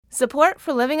Support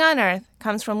for Living on Earth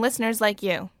comes from listeners like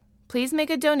you. Please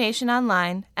make a donation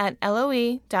online at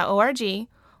loe.org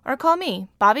or call me,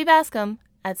 Bobby Bascom,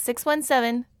 at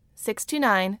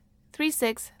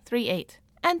 617-629-3638.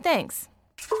 And thanks.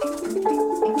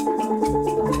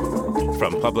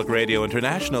 From Public Radio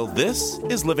International, this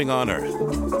is Living on Earth.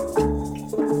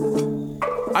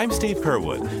 I'm Steve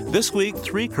Kerwood. This week,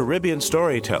 3 Caribbean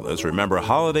storytellers remember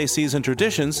holiday season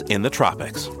traditions in the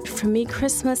tropics. For me,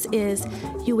 Christmas is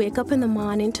you wake up in the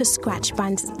morning to scratch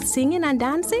bands singing and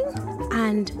dancing,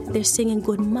 and they're singing,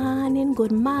 good morning,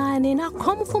 I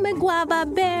come for my guava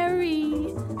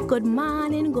berry. Good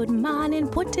morning,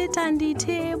 put it on the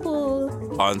table.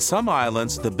 On some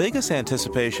islands, the biggest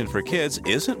anticipation for kids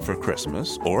isn't for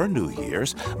Christmas or New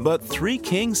Year's, but Three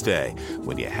Kings Day,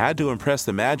 when you had to impress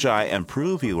the Magi and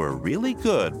prove you were really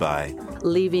good by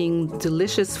leaving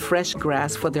delicious fresh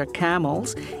grass for their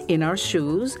camels in our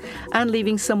shoes and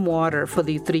leaving some water for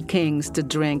the 3 kings to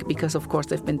drink because, of course,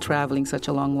 they've been traveling such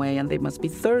a long way and they must be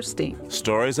thirsty.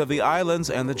 Stories of the islands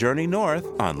and the journey north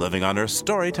on Living on Earth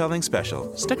Storytelling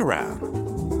Special. Stick around.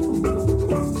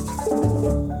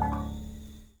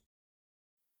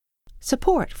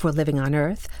 Support for Living on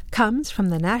Earth comes from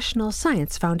the National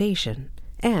Science Foundation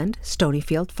and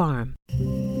Stonyfield Farm.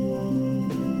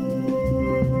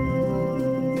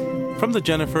 From the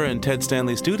Jennifer and Ted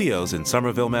Stanley Studios in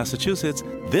Somerville, Massachusetts,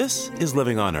 this is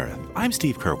Living on Earth. I'm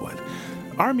Steve Kerwood.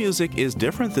 Our music is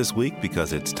different this week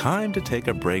because it's time to take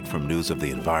a break from news of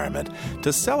the environment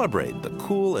to celebrate the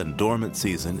cool and dormant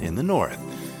season in the north.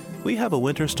 We have a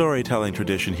winter storytelling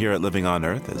tradition here at Living on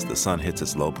Earth as the sun hits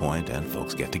its low point and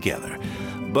folks get together.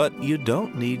 But you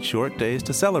don't need short days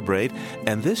to celebrate,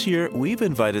 and this year we've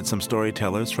invited some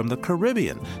storytellers from the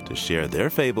Caribbean to share their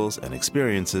fables and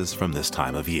experiences from this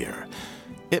time of year.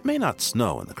 It may not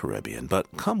snow in the Caribbean, but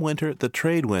come winter, the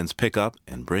trade winds pick up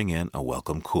and bring in a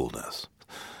welcome coolness.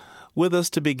 With us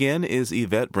to begin is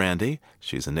Yvette Brandy.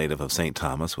 She's a native of St.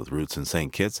 Thomas with roots in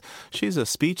St. Kitts. She's a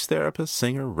speech therapist,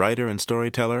 singer, writer, and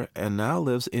storyteller, and now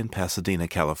lives in Pasadena,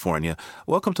 California.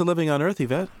 Welcome to Living on Earth,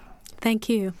 Yvette. Thank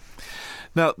you.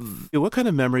 Now, what kind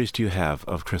of memories do you have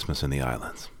of Christmas in the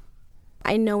islands?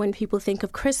 I know when people think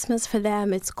of Christmas, for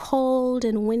them it's cold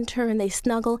and winter and they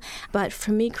snuggle. But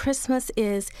for me, Christmas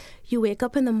is you wake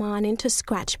up in the morning to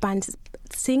scratch bands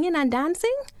singing and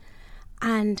dancing.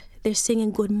 And they're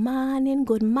singing, good morning,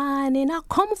 I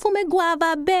come for my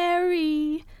guava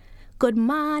berry. Good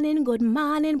morning,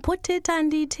 put it on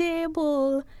the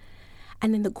table.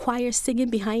 And then the choir singing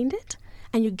behind it.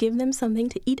 And you give them something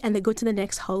to eat and they go to the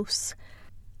next house.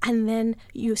 And then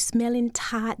you're smelling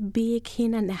tart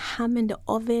baking and the ham in the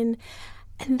oven.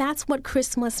 And that's what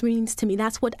Christmas means to me.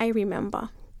 That's what I remember.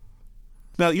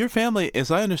 Now, your family, as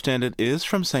I understand it, is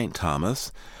from St.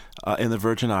 Thomas in the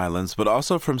Virgin Islands, but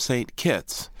also from St.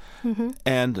 Kitts. Mm-hmm.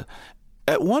 And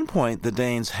at one point, the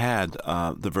Danes had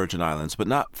the Virgin Islands, but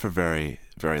not for very,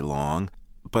 very long.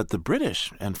 But the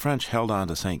British and French held on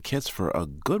to St. Kitts for a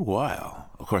good while.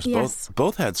 Of course, yes.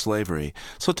 both had slavery.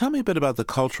 So tell me a bit about the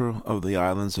culture of the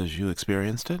islands as you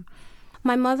experienced it.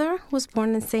 My mother was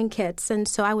born in St. Kitts, and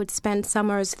so I would spend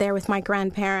summers there with my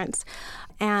grandparents.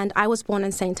 And I was born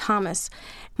in St. Thomas.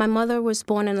 My mother was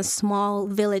born in a small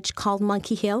village called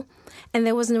Monkey Hill, and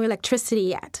there was no electricity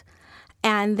yet,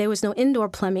 and there was no indoor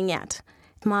plumbing yet.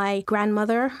 My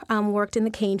grandmother worked in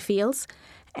the cane fields,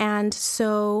 and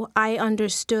so I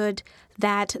understood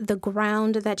that the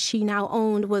ground that she now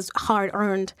owned was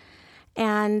hard-earned.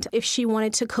 And if she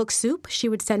wanted to cook soup, she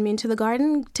would send me into the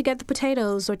garden to get the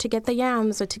potatoes or to get the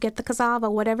yams or to get the cassava,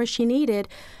 whatever she needed.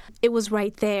 It was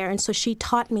right there. And so she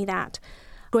taught me that.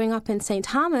 Growing up in St.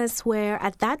 Thomas, where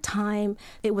at that time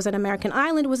it was an American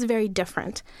island, was very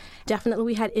different. Definitely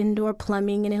we had indoor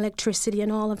plumbing and electricity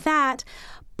and all of that.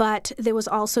 But there was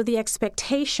also the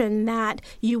expectation that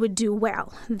you would do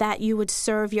well, that you would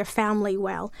serve your family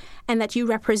well, and that you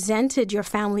represented your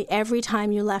family every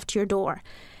time you left your door.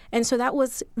 And so that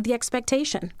was the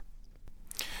expectation.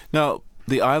 Now,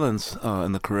 the islands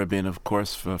in the Caribbean, of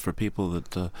course, for people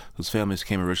that whose families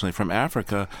came originally from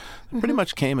Africa, pretty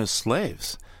much came as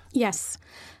slaves. Yes.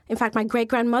 In fact, my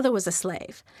great-grandmother was a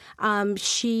slave.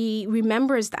 She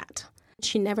remembers that.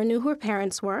 She never knew who her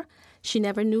parents were. She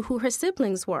never knew who her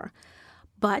siblings were.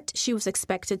 But she was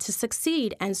expected to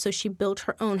succeed, and so she built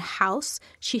her own house.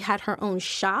 She had her own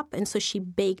shop, and so she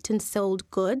baked and sold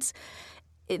goods.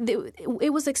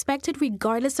 It was expected,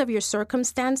 regardless of your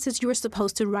circumstances, you were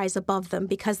supposed to rise above them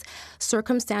because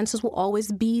circumstances will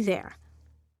always be there.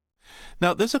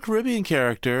 Now, there's a Caribbean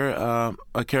character,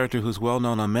 a character who's well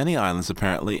known on many islands,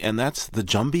 apparently, and that's the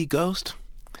Jumbie ghost?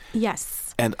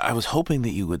 Yes. And I was hoping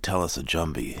that you would tell us a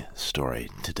Jumbie story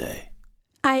today.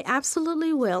 I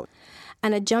absolutely will.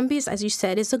 And a jumbie, as you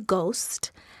said, is a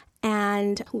ghost.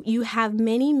 And you have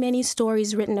many, many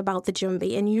stories written about the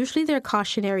jumbie. And usually they're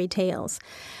cautionary tales.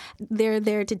 They're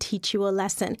there to teach you a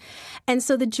lesson. And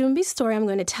so the jumbie story I'm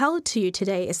going to tell to you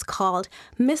today is called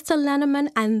Mr. Lenneman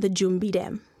and the Jumbie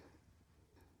Dem.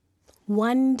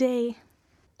 One day,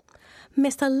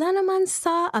 Mr. Lenneman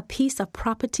saw a piece of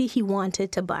property he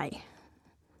wanted to buy.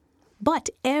 But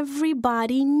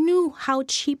everybody knew how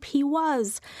cheap he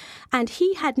was, and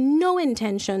he had no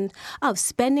intention of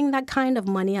spending that kind of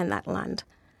money on that land.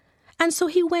 And so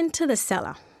he went to the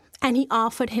seller, and he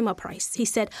offered him a price. He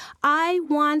said, I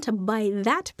want to buy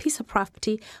that piece of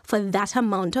property for that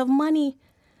amount of money.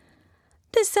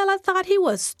 The seller thought he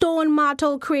was stone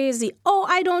mortal crazy. Oh,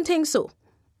 I don't think so.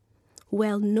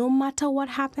 Well, no matter what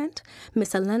happened,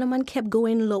 Mr. Lenneman kept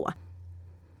going lower.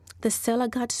 The seller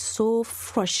got so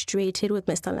frustrated with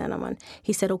Mr. Lenneman.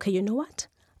 He said, okay, you know what?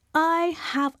 I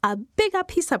have a bigger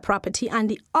piece of property on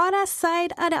the other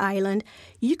side of the island.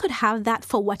 You could have that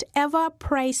for whatever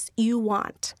price you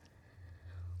want.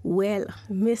 Well,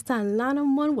 Mr.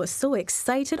 Lenneman was so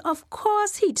excited. Of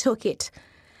course he took it.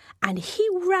 And he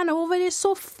ran over there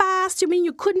so fast, you mean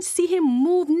you couldn't see him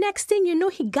move. Next thing you know,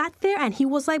 he got there and he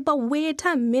was like, but wait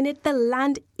a minute, the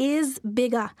land is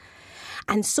bigger.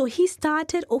 And so he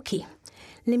started, okay,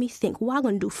 let me think, what I'm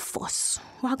going to do first?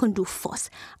 I'm going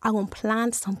to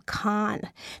plant some corn.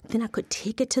 Then I could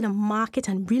take it to the market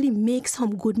and really make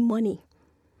some good money.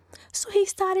 So he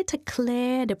started to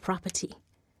clear the property.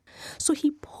 So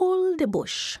he pulled the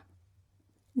bush.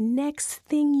 Next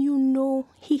thing you know,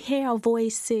 he hear a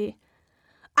voice say,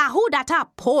 who that a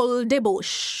pull the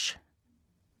bush?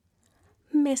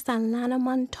 Mr.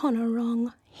 Lenneman turned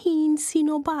around. He ain't see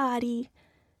nobody.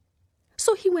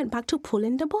 So he went back to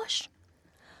pulling the bush.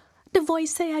 The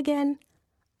voice say again,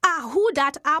 who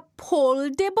that a pull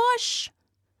the bush?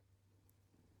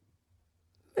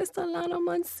 Mr.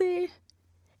 Lenneman say,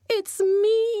 it's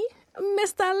me,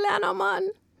 Mr. Lenneman.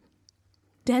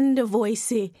 Then the voice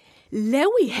say, let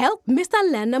we help Mr.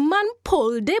 Lenneman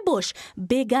pull the bush.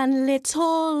 Big and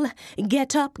little,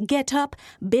 get up,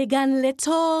 big and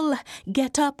little,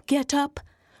 get up.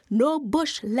 No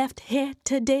bush left here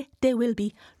today. There will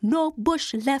be no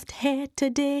bush left here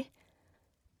today.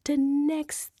 The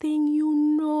next thing you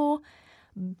know,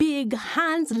 big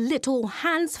hands, little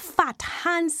hands, fat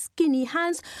hands, skinny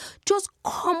hands just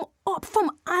come up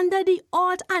from under the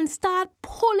earth and start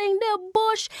pulling the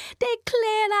bush. They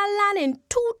clear the land in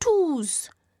 2 twos.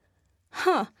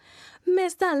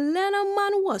 Mr.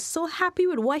 Lenneman was so happy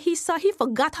with what he saw, he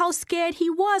forgot how scared he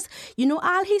was. You know,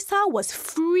 all he saw was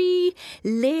free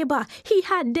labor. He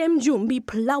had them jumbie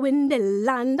plowing the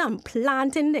land and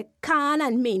planting the corn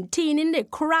and maintaining the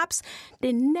crops.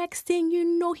 The next thing you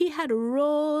know, he had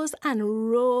rows and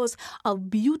rows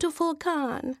of beautiful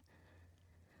corn.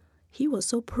 He was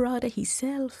so proud of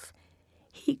himself.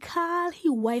 He called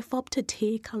his wife up to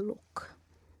take a look.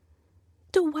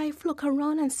 The wife looked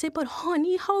around and said, but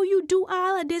honey, how you do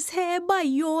all of this here by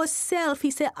yourself? He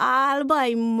said, all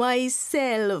by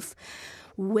myself.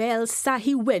 Well, sir,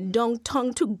 he went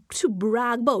downtown to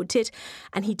brag about it.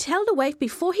 And he told the wife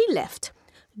before he left,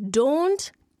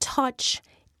 don't touch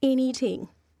anything.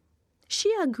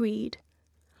 She agreed.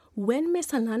 When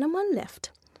Mr. Lenneman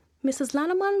left, Mrs.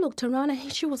 Lenneman looked around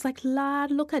and she was like,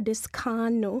 Lord, look at this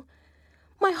corn, no?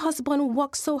 My husband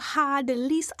worked so hard, the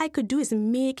least I could do is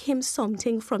make him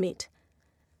something from it.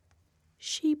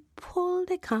 She pulled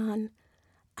the can,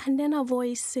 and then a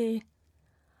voice say,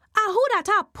 who that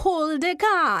a pull the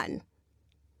can?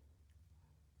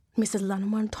 Mrs.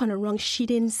 Lenneman turned around, she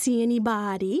didn't see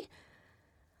anybody.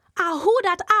 Who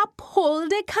that a pull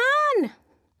the can?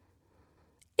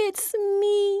 It's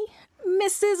me,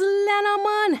 Mrs.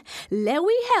 Lenneman. Let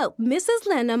we help Mrs.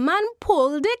 Lenneman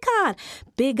pull the can.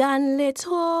 Big and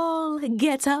little,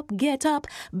 get up,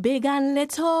 big and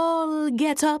little,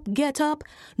 get up.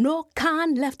 No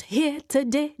can left here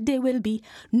today, there will be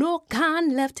no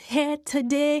can left here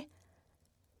today.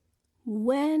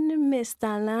 When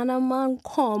Mr. Lenneman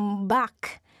come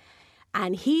back,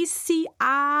 and he see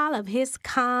all of his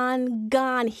corn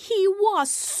gone, he was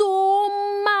so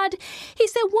mad. He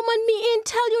said, woman, me ain't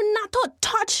tell you not to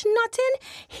touch nothing.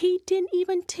 He didn't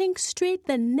even think straight.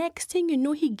 The next thing you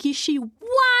know, he give she 1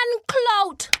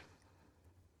 clout.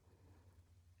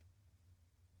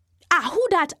 Who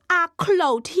that a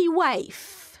clout he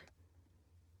wife?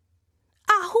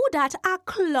 Who that a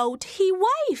clout he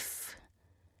wife?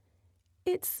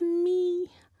 It's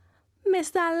me,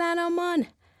 Mr. Lenneman.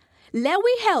 Let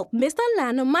we help Mr.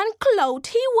 Lenneman clout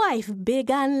he wife. Big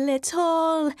and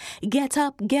little, get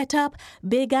up,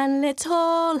 big and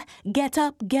little, get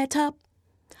up.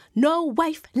 no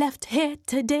wife left here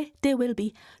today. There will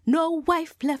be no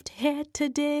wife left here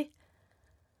today.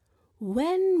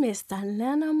 When Mr.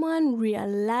 Lennon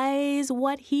realized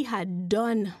what he had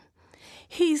done,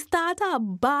 he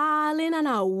started bawling and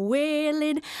a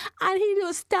wailing, and he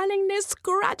was standing there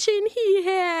scratching his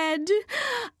head.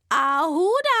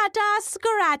 Who that a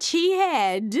scratch his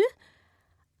head?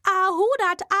 Who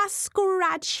that a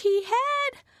scratch his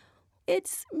head?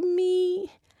 It's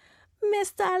me,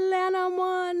 Mr.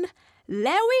 Lennon.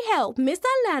 Let we help Mr.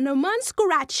 Lennon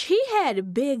scratch his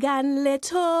head, big and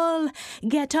little.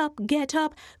 Get up,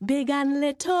 big and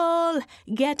little.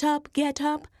 Get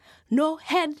up. No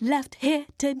head left here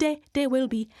today. There will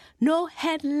be no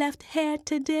head left here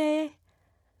today.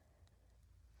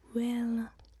 Well,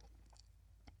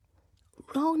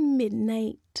 round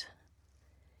midnight,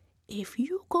 if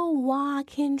you go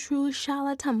walking through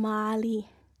Shalatamali,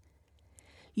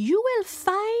 you will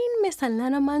find Mr.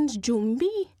 Lennoman's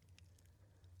Jumbie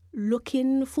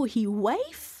looking for his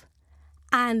wife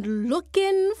and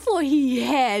looking for his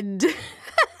head.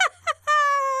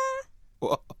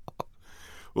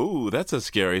 Ooh, that's a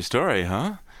scary story,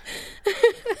 huh?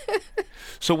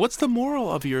 So what's the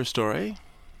moral of your story?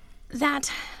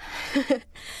 That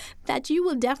you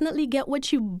will definitely get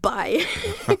what you buy.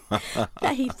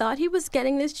 That he thought he was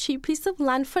getting this cheap piece of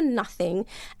land for nothing,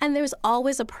 and there's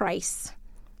always a price.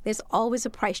 There's always a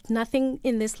price. Nothing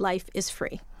in this life is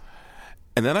free.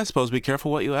 And then I suppose be careful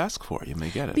what you ask for. You may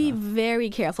get it. Be very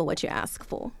careful what you ask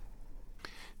for.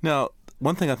 Now,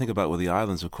 one thing I think about with the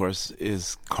islands, of course,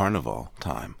 is carnival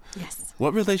time. Yes.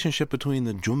 What relationship between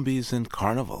the Jumbies and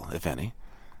carnival, if any?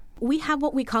 We have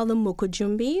what we call the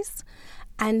MOKO-JUMBIES,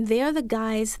 and they're the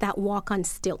guys that walk on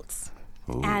stilts.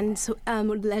 Ooh. And so,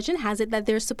 legend has it that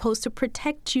they're supposed to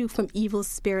protect you from evil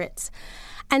spirits.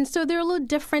 And so they're a little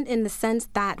different in the sense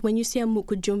that when you see a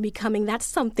MOKO-JUMBIE coming, that's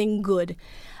something good.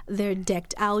 They're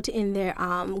decked out in their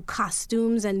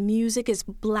costumes, and music is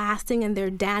blasting, and they're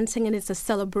dancing, and it's a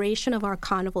celebration of our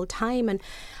carnival time and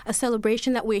a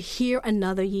celebration that we're here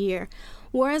another year.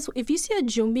 Whereas if you see a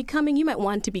Jumbie coming, you might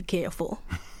want to be careful.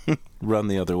 Run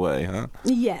the other way, huh?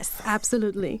 Yes,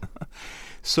 absolutely.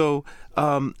 So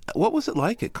what was it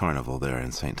like at Carnival there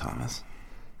in St. Thomas?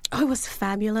 Oh, it was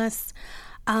fabulous.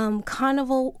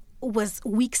 Carnival was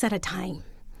weeks at a time.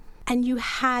 And you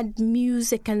had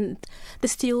music, and the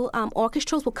steel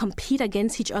orchestras will compete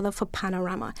against each other for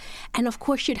panorama. And, of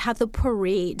course, you'd have the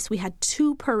parades. We had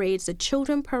 2 parades, the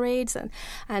children parades and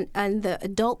the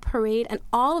adult parade. And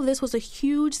all of this was a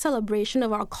huge celebration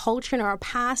of our culture and our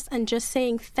past, and just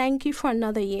saying thank you for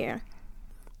another year.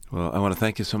 Well, I want to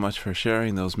thank you so much for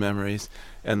sharing those memories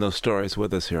and those stories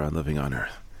with us here on Living on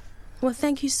Earth. Well,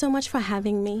 thank you so much for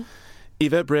having me.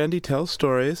 Yvette Brandy tells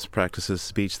stories, practices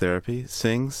speech therapy,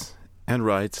 sings and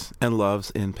writes and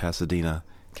loves in Pasadena,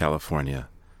 California.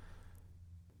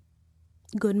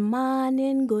 Good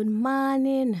morning, good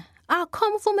morning. I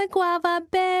come for my guava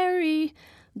berry.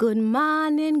 Good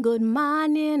morning, good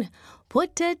morning.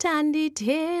 Put it on the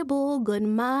table. Good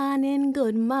morning,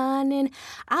 good morning.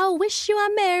 I wish you a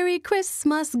Merry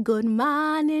Christmas. Good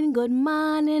morning, good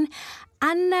morning.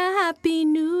 And a Happy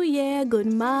New Year.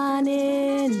 Good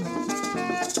morning.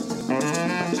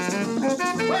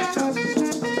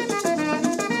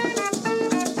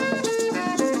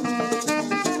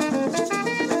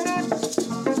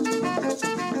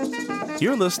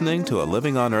 You're listening to a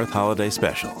Living on Earth holiday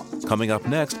special. Coming up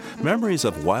next, memories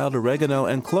of wild oregano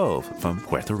and clove from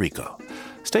Puerto Rico.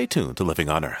 Stay tuned to Living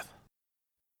on Earth.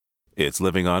 It's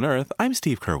Living on Earth. I'm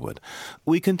Steve Kerwood.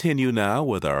 We continue now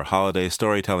with our holiday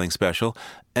storytelling special,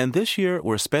 and this year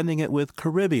we're spending it with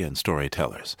Caribbean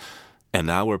storytellers. And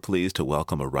now we're pleased to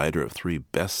welcome a writer of 3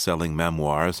 best-selling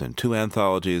memoirs and 2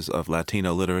 anthologies of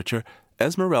Latino literature,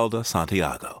 Esmeralda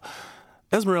Santiago.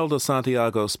 Esmeralda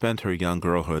Santiago spent her young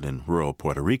girlhood in rural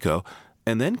Puerto Rico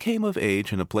and then came of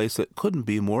age in a place that couldn't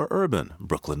be more urban,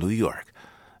 Brooklyn, New York.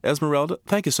 Esmeralda,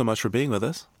 thank you so much for being with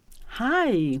us.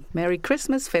 Hi. Merry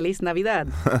Christmas. Feliz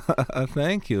Navidad.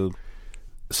 Thank you.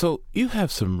 So you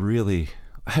have some really,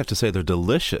 I have to say, they're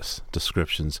delicious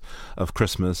descriptions of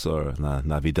Christmas or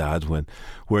Navidad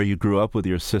where you grew up with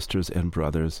your sisters and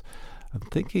brothers. I'm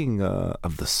thinking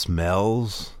of the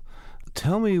smells.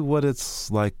 Tell me what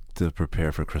it's like to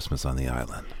prepare for Christmas on the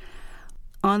island.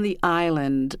 On the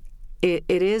island, it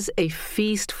is a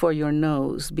feast for your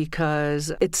nose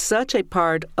because it's such a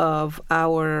part of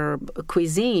our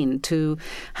cuisine to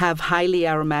have highly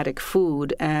aromatic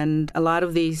food. And a lot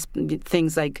of these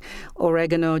things like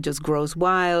oregano just grows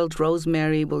wild,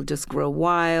 rosemary will just grow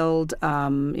wild.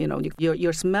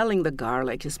 You're smelling the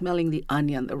garlic, you're smelling the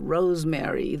onion, the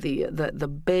rosemary,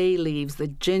 the bay leaves, the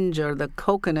ginger, the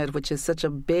coconut, which is such a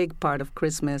big part of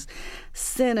Christmas,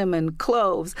 cinnamon,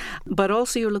 cloves. But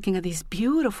also you're looking at these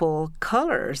beautiful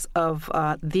colors of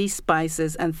these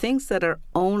spices and things that are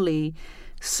only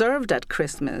served at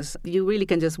Christmas. You really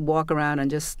can just walk around and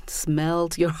just smell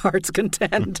to your heart's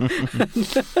content.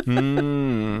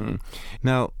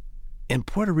 Now, in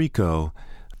Puerto Rico,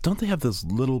 don't they have those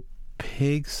little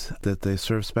pigs that they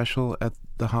serve special at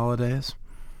the holidays?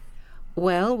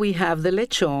 Well, we have the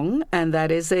lechon, and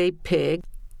that is a pig.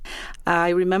 I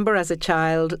remember as a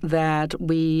child that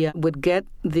we would get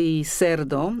the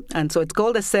cerdo, and so it's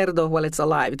called a cerdo while it's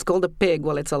alive. It's called a pig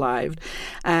while it's alive.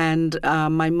 And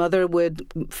my mother would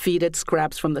feed it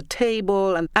scraps from the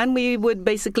table, and we would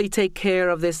basically take care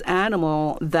of this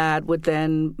animal that would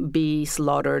then be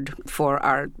slaughtered for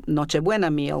our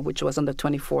Nochebuena meal, which was on the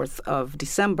 24th of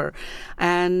December.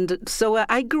 And so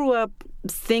I grew up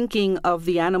thinking of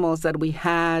the animals that we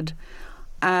had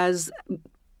as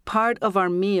part of our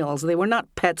meals. They were not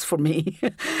pets for me.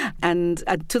 And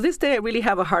to this day, I really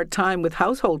have a hard time with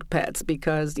household pets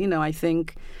because, I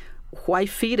think, why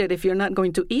feed it if you're not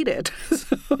going to eat it?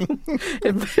 So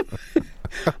it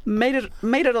made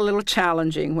it a little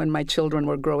challenging when my children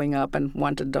were growing up and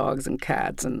wanted dogs and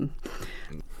cats. And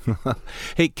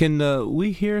Hey, can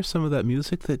we hear some of that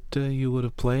music that you would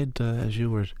have played as you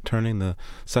were turning the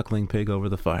suckling pig over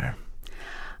the fire?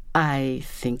 I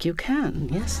think you can,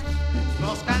 yes.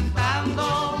 Nos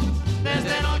cantando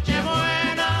desde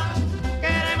Nochebuena,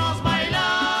 queremos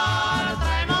bailar,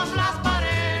 traemos las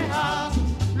parejas,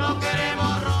 no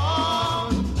queremos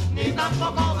ron, ni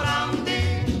tampoco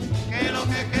brandy, que lo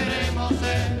que queremos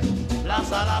es la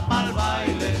sala pa'l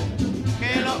baile,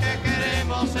 que lo que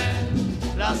queremos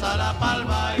es la sala pa'l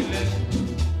baile.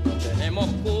 No tenemos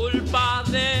culpa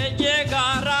de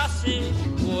llegar así,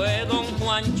 fue don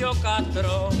Juancho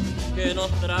Castro que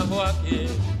nos trajo aquí.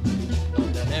 No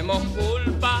tenemos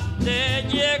culpa de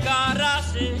llegar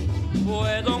así,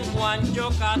 fue don Juancho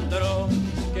Castro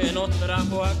que nos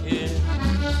trajo aquí.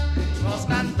 Nos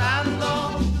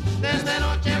cantando desde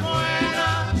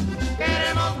Nochebuena,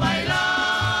 queremos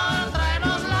bailar,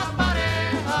 traemos las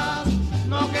parejas,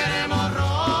 no queremos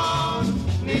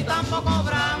ron, ni tampoco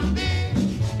brandy,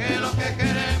 que lo que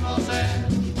queremos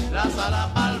es la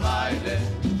sala pa'l baile.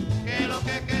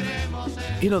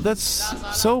 That's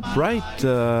so bright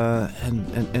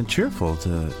and cheerful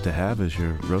to have as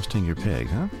you're roasting your pig,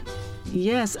 huh?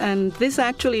 Yes, and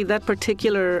that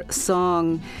particular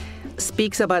song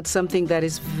speaks about something that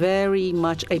is very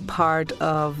much a part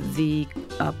of the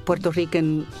Puerto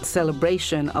Rican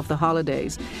celebration of the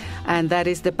holidays, and that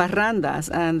is the parrandas.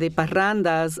 And the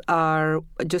parrandas are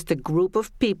just a group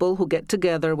of people who get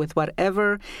together with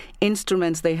whatever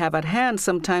instruments they have at hand,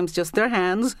 sometimes just their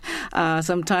hands,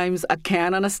 sometimes a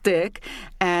can on a stick,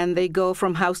 and they go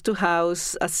from house to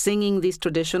house singing these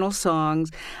traditional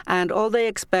songs, and all they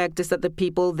expect is that the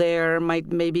people there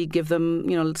might maybe give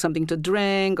them, something to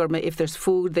drink, or if there's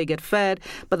food, they get fed.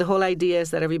 But the whole idea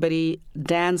is that everybody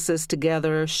dances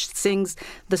together, sings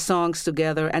the songs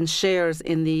together, and shares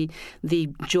in the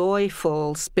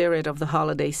joyful spirit of the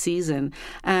holiday season.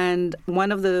 And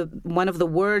one of the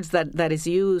words that is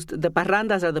used, the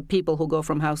parrandas are the people who go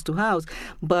from house to house,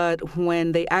 but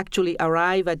when they actually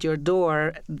arrive at your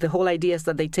door, the whole idea is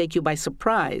that they take you by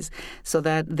surprise, so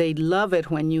that they love it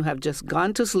when you have just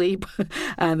gone to sleep,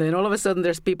 and then all of a sudden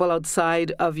there's people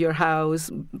outside of your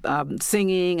house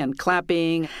singing and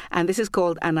clapping, and this is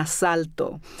called an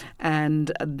asalto.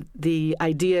 And the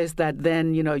idea is that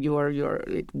then, you're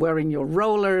wearing your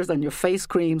rollers and your face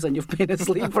creams and you've been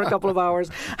asleep for a couple of hours.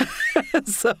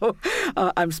 So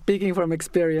I'm speaking from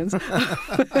experience.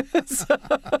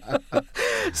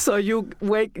 So you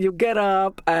get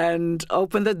up and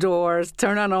open the doors,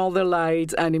 turn on all the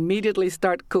lights, and immediately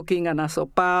start cooking an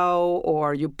asopao,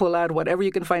 or you pull out whatever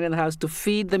you can find in the house to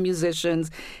feed the musicians,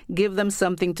 give them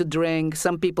something to drink.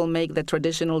 Some people make the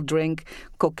traditional drink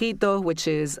coquito, which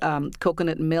is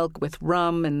coconut milk with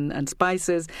rum and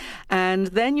spices. And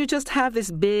then you just have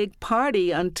this big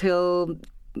party until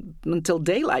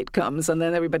daylight comes, and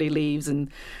then everybody leaves, and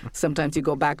sometimes you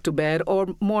go back to bed. Or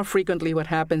more frequently what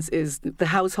happens is the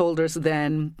householders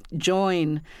then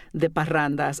join the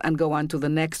parrandas and go on to the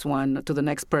next one, to the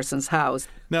next person's house.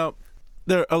 Now,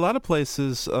 there are a lot of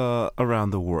places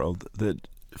around the world that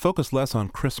focus less on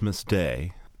Christmas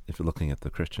Day if you're looking at the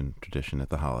Christian tradition at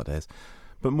the holidays,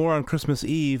 but more on Christmas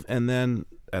Eve and then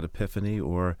at Epiphany,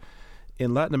 or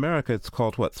in Latin America, it's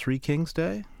called what, Three Kings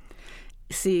Day?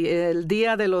 Sí, el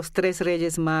Día de los Tres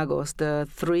Reyes Magos, the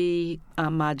three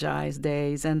Magi's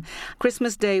days. And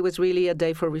Christmas Day was really a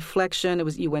day for reflection. It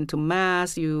was, you went to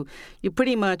Mass, you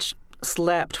pretty much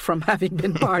slept from having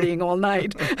been partying all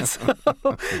night.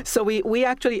 So we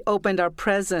actually opened our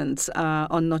presents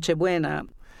on Nochebuena.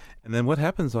 And then what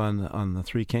happens on the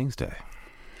Three Kings Day?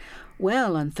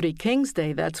 Well, on Three Kings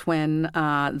Day, that's when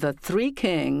the three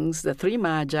kings, the three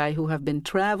magi who have been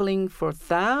traveling for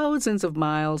thousands of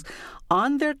miles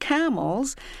on their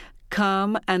camels,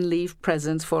 come and leave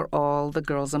presents for all the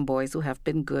girls and boys who have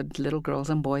been good little girls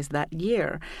and boys that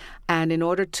year. And in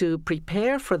order to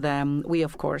prepare for them, we,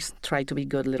 of course, try to be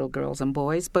good little girls and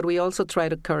boys, but we also try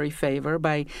to curry favor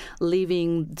by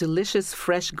leaving delicious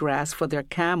fresh grass for their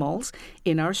camels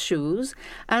in our shoes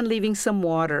and leaving some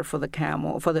water for the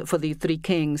for the three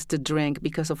kings to drink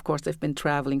because, of course, they've been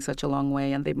traveling such a long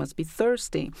way and they must be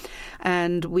thirsty.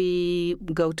 And we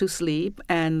go to sleep,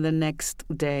 and the next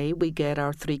day we get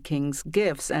our three kings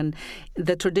gifts. And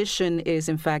the tradition is,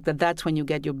 in fact, that's when you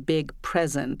get your big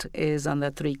present, is on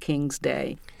the Three Kings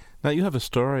Day. Now, you have a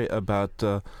story about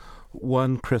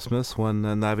one Christmas, one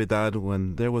Navidad,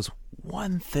 when there was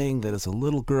one thing that as a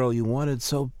little girl you wanted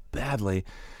so badly.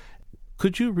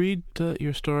 Could you read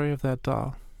your story of that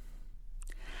doll?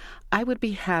 I would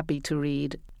be happy to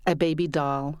read A Baby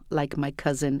Doll Like My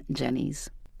Cousin Jenny's.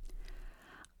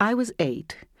 I was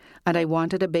 8, and I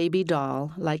wanted a baby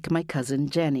doll like my cousin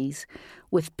Jenny's,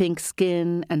 with pink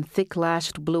skin and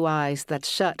thick-lashed blue eyes that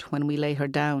shut when we lay her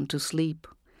down to sleep.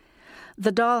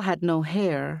 The doll had no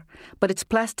hair, but its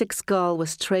plastic skull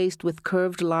was traced with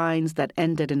curved lines that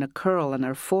ended in a curl on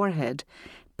her forehead,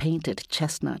 painted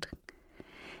chestnut.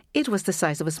 It was the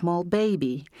size of a small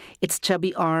baby, its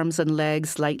chubby arms and legs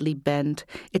slightly bent,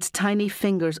 its tiny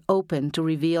fingers open to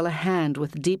reveal a hand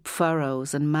with deep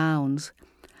furrows and mounds.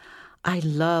 I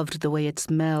loved the way it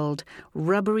smelled,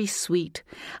 rubbery sweet,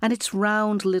 and its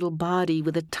round little body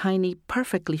with a tiny,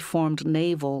 perfectly formed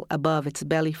navel above its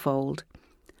belly fold.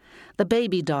 The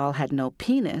baby doll had no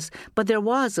penis, but there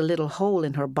was a little hole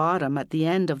in her bottom at the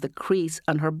end of the crease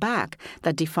on her back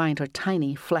that defined her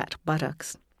tiny, flat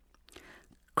buttocks.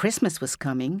 Christmas was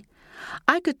coming.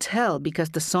 I could tell because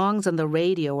the songs on the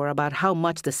radio were about how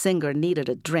much the singer needed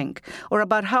a drink, or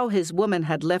about how his woman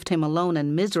had left him alone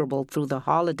and miserable through the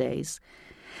holidays.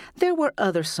 There were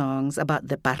other songs about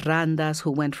the parrandas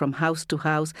who went from house to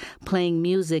house playing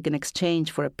music in exchange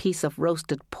for a piece of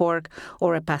roasted pork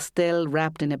or a pastel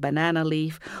wrapped in a banana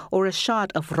leaf or a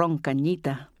shot of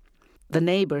roncañita. The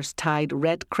neighbors tied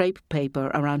red crepe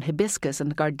paper around hibiscus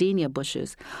and gardenia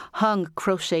bushes, hung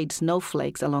crocheted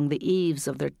snowflakes along the eaves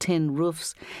of their tin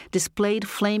roofs, displayed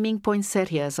flaming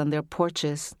poinsettias on their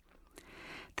porches.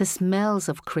 The smells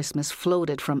of Christmas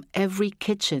floated from every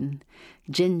kitchen: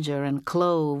 ginger and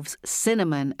cloves,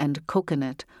 cinnamon and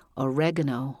coconut,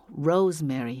 oregano,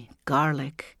 rosemary,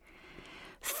 garlic.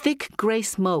 Thick gray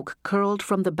smoke curled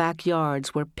from the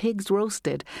backyards where pigs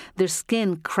roasted, their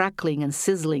skin crackling and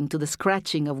sizzling to the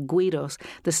scratching of guiros,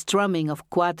 the strumming of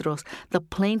cuatros, the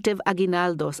plaintive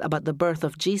aguinaldos about the birth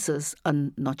of Jesus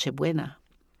on Nochebuena.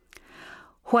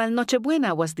 While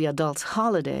Nochebuena was the adults'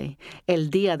 holiday, El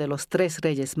Día de los Tres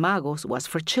Reyes Magos was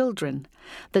for children,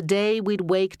 the day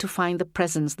we'd wake to find the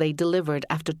presents they delivered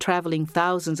after traveling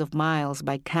thousands of miles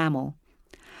by camel.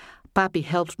 Papi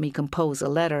helped me compose a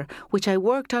letter, which I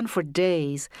worked on for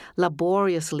days,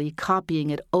 laboriously copying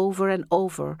it over and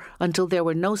over until there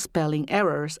were no spelling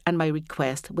errors and my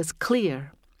request was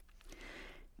clear.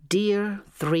 Dear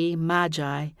Three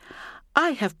Magi, I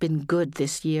have been good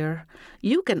this year.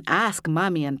 You can ask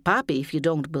Mommy and Papi if you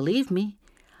don't believe me.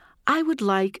 I would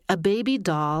like a baby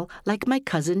doll like my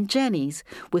cousin Jenny's,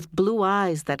 with blue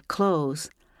eyes that close.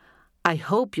 I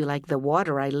hope you like the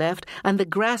water I left and the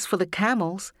grass for the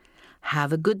camels.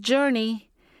 Have a good journey.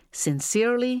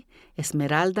 Sincerely,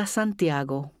 Esmeralda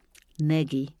Santiago,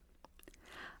 Negi.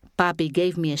 Papi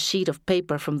gave me a sheet of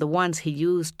paper from the ones he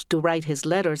used to write his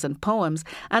letters and poems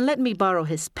and let me borrow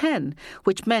his pen,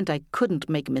 which meant I couldn't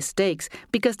make mistakes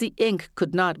because the ink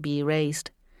could not be erased.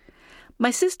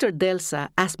 My sister Delsa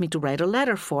asked me to write a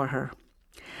letter for her.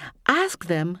 Ask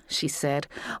them, she said,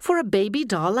 for a baby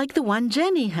doll like the one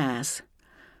Jenny has.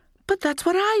 But that's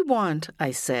what I want,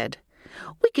 I said.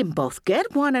 We can both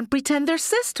get one and pretend they're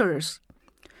sisters.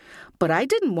 But I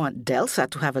didn't want Delsa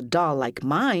to have a doll like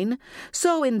mine,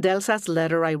 so in Delsa's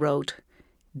letter I wrote,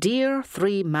 Dear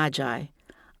Three Magi,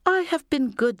 I have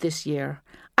been good this year.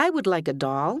 I would like a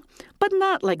doll, but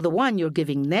not like the one you're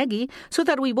giving Negi, so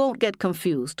that we won't get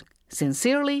confused.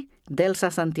 Sincerely,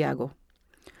 Delsa Santiago.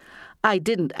 I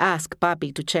didn't ask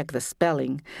Papi to check the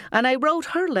spelling, and I wrote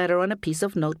her letter on a piece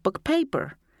of notebook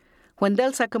paper. When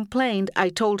Delsa complained, I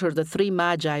told her the three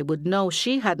magi would know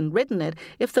she hadn't written it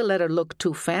if the letter looked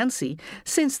too fancy,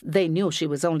 since they knew she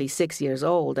was only 6 years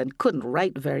old and couldn't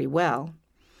write very well.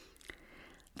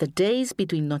 The days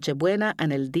between Nochebuena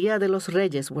and El Día de los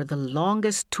Reyes were the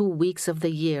longest 2 weeks of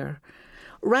the year.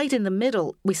 Right in the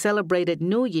middle, we celebrated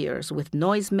New Year's with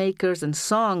noisemakers and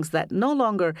songs that no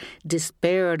longer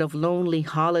despaired of lonely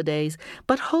holidays,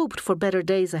 but hoped for better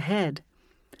days ahead.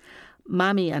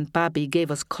 Mami and Papi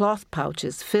gave us cloth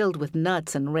pouches filled with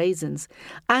nuts and raisins,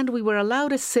 and we were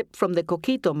allowed a sip from the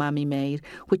coquito Mami made,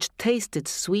 which tasted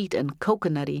sweet and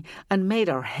coconutty and made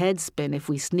our heads spin if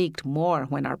we sneaked more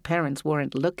when our parents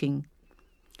weren't looking.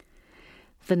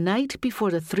 The night before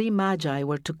the three magi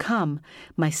were to come,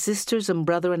 my sisters and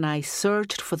brother and I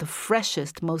searched for the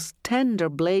freshest, most tender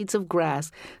blades of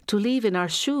grass to leave in our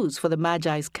shoes for the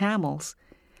magi's camels.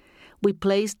 We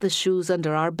placed the shoes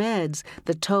under our beds,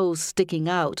 the toes sticking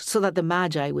out so that the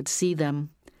magi would see them.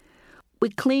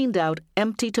 We cleaned out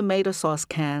empty tomato sauce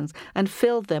cans and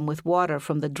filled them with water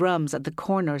from the drums at the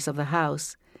corners of the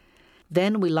house.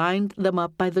 Then we lined them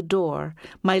up by the door,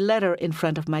 my letter in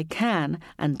front of my can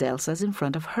and Delsa's in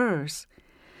front of hers.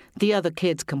 The other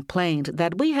kids complained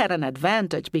that we had an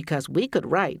advantage because we could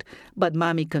write, but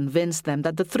Mommy convinced them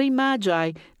that the three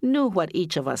magi knew what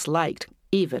each of us liked,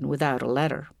 even without a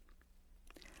letter.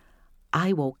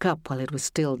 I woke up while it was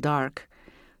still dark.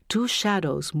 2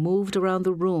 shadows moved around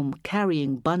the room,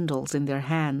 carrying bundles in their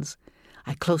hands.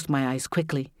 I closed my eyes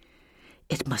quickly.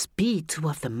 It must be 2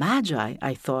 of the magi,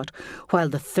 I thought, while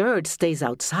the third stays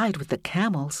outside with the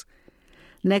camels.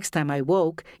 Next time I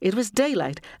woke, it was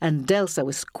daylight, and Delsa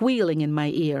was squealing in my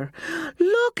ear.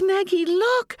 "Look, Neggy,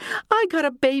 look! I got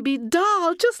a baby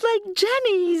doll just like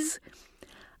Jenny's!"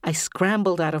 I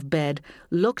scrambled out of bed,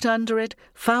 looked under it,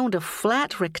 found a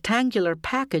flat rectangular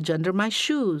package under my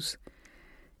shoes.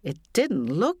 It didn't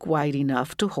look wide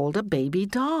enough to hold a baby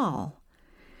doll.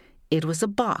 It was a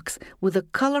box with a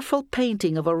colorful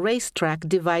painting of a racetrack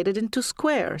divided into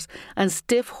squares and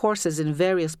stiff horses in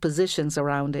various positions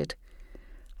around it.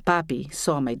 Papi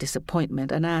saw my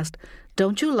disappointment and asked,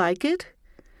 "Don't you like it?"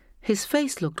 His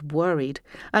face looked worried,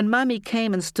 and Mommy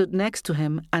came and stood next to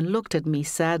him and looked at me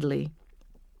sadly.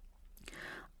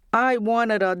 "I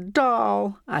wanted a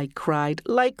doll," I cried,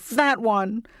 "like that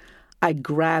one." I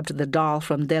grabbed the doll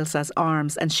from Delsa's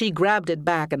arms, and she grabbed it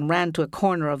back and ran to a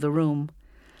corner of the room.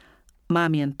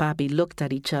 Mommy and Papi looked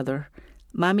at each other.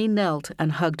 Mommy knelt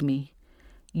and hugged me.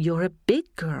 "You're a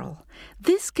big girl.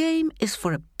 This game is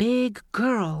for a big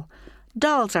girl.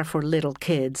 Dolls are for little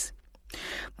kids."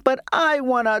 "But I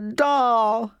want a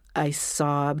doll," I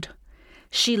sobbed.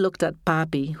 She looked at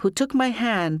Papi, who took my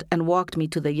hand and walked me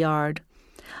to the yard.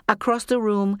 Across the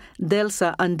room,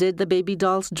 Delsa undid the baby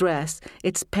doll's dress,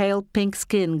 its pale pink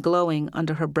skin glowing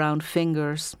under her brown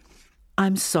fingers.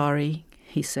 "I'm sorry,"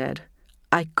 he said.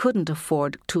 "I couldn't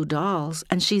afford 2 dolls,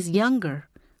 and she's younger."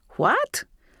 "What?"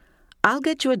 "I'll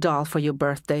get you a doll for your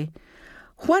birthday."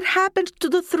 "What happened to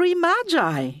the 3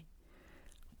 magi?"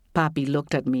 Papi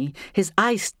looked at me, his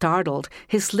eyes startled,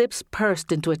 his lips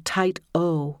pursed into a tight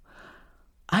O.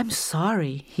 "I'm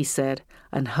sorry," he said,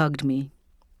 and hugged me.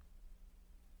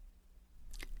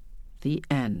 The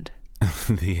end.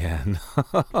 The end.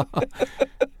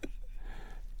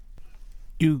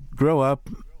 You grow up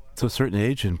to a certain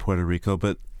age in Puerto Rico,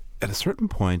 but at a certain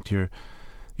point,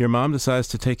 your mom decides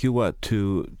to take you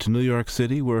to New York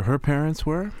City, where her parents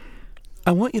were.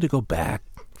 I want you to go back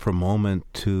for a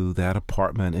moment to that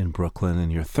apartment in Brooklyn,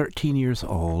 and you're 13 years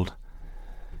old.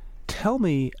 Tell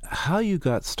me how you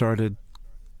got started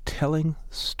telling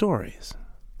stories.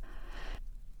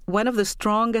 One of the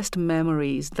strongest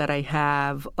memories that I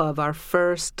have of our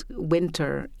first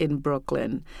winter in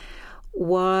Brooklyn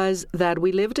was that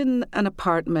we lived in an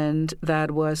apartment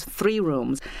that was 3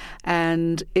 rooms,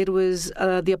 and it was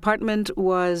the apartment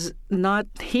was not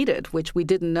heated, which we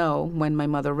didn't know when my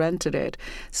mother rented it.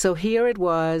 So here it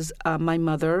was, my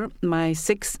mother, my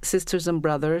 6 sisters and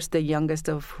brothers, the youngest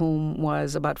of whom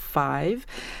was about 5,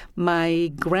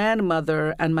 my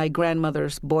grandmother and my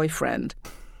grandmother's boyfriend,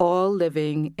 all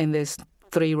living in this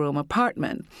 3-room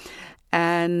apartment,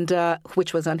 and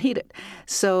which was unheated.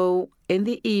 So in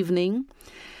the evening,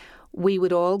 we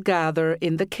would all gather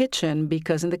in the kitchen,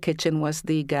 because in the kitchen was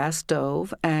the gas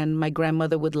stove, and my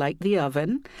grandmother would light the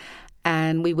oven,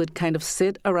 and we would kind of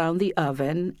sit around the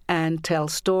oven and tell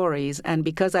stories. And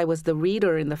because I was the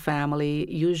reader in the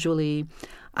family, usually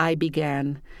I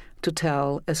began to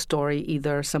tell a story,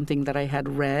 either something that I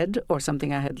had read or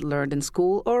something I had learned in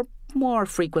school, or more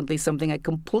frequently something I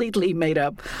completely made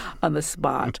up on the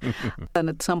spot. And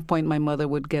at some point, my mother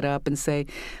would get up and say,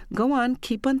 "Go on,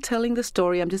 keep on telling the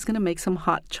story. I'm just going to make some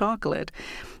hot chocolate."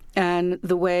 And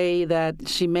the way that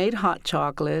she made hot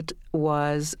chocolate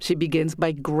was she begins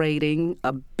by grating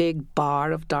a big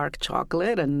bar of dark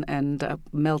chocolate and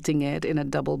melting it in a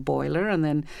double boiler, and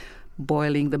then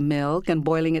boiling the milk and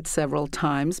boiling it several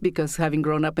times, because having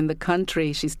grown up in the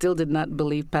country, she still did not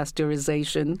believe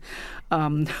pasteurization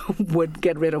would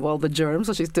get rid of all the germs.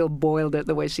 So she still boiled it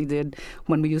the way she did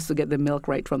when we used to get the milk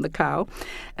right from the cow.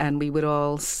 And we would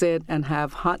all sit and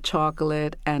have hot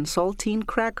chocolate and saltine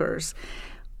crackers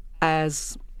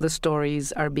as the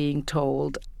stories are being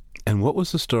told. And what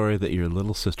was the story that your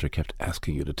little sister kept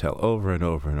asking you to tell over and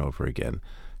over and over again?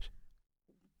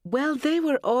 Well, they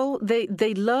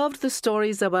loved the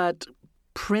stories about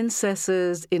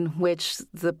princesses in which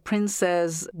the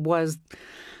princess was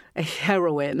a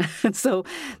heroine. So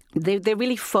they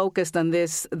really focused on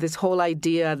this whole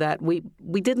idea that we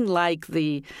didn't like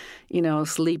the,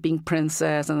 sleeping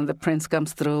princess and the prince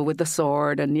comes through with the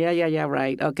sword and yeah,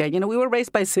 right. Okay. We were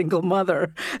raised by a single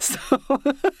mother.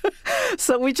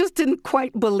 So we just didn't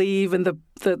quite believe in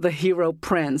the hero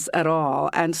prince at all.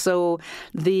 And so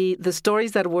the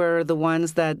stories that were the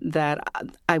ones that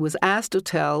I was asked to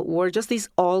tell were just these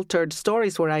altered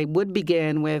stories where I would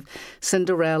begin with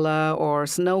Cinderella or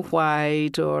Snow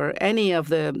White or any of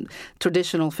the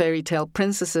traditional fairy tale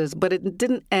princesses, but it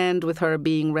didn't end with her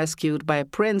being rescued by a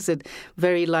prince. It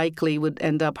very likely would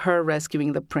end up her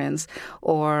rescuing the prince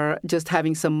or just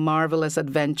having some marvelous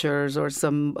adventures or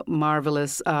some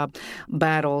marvelous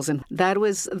battles. And that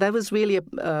was really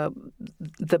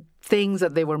the things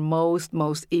that they were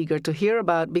most eager to hear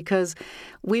about, because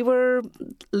we were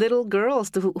little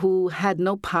girls who had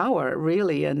no power,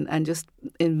 really, and just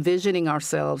envisioning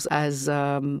ourselves as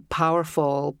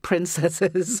powerful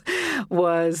princesses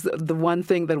was the one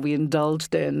thing that we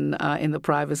indulged in the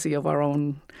privacy of our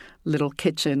own little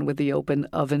kitchen with the open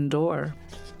oven door.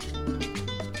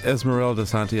 Esmeralda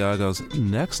Santiago's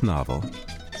next novel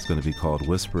is going to be called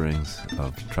Whisperings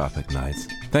of Tropic Nights.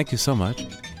 Thank you so much.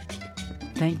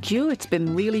 Thank you. It's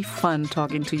been really fun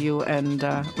talking to you and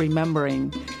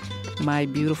remembering my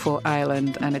beautiful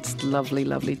island and its lovely,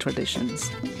 lovely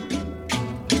traditions.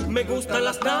 Me gustan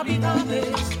las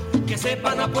navidades que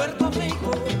sepan a Puerto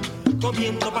Rico,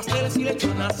 comiendo pasteles y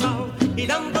lechón asado y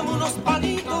dándome unos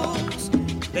palitos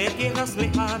de tierras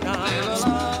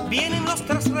lejanas. Vienen los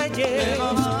tres reyes,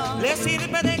 les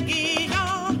sirve de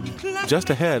guía. Just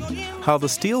ahead, how the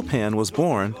steel pan was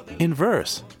born in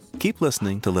verse. Keep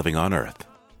listening to Living on Earth.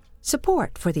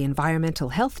 Support for the Environmental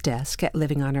Health Desk at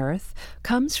Living on Earth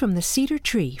comes from the Cedar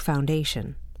Tree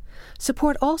Foundation.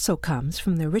 Support also comes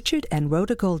from the Richard and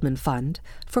Rhoda Goldman Fund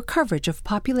for coverage of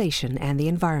population and the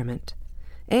environment,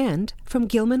 and from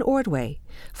Gilman Ordway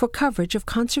for coverage of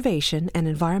conservation and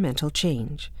environmental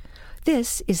change.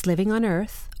 This is Living on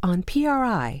Earth on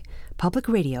PRI, Public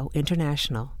Radio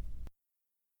International.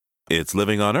 It's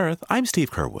Living on Earth. I'm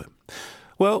Steve Kerwood.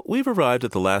 Well, we've arrived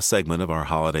at the last segment of our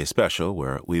holiday special,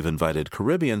 where we've invited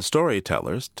Caribbean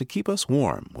storytellers to keep us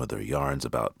warm with their yarns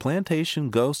about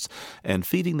plantation ghosts and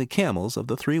feeding the camels of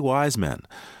the three wise men.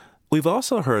 We've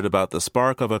also heard about the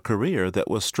spark of a career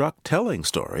that was struck telling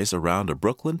stories around a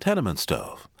Brooklyn tenement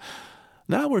stove.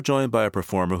 Now we're joined by a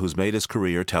performer who's made his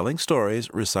career telling stories,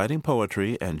 reciting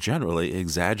poetry, and generally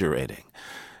exaggerating.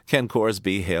 Ken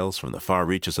Corsby hails from the far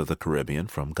reaches of the Caribbean,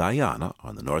 from Guyana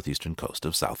on the northeastern coast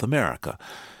of South America.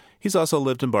 He's also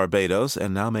lived in Barbados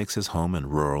and now makes his home in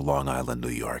rural Long Island, New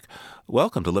York.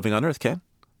 Welcome to Living on Earth, Ken.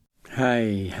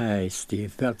 Hi,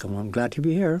 Steve. Welcome. I'm glad to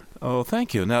be here. Oh,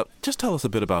 thank you. Now, just tell us a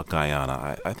bit about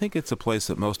Guyana. I think it's a place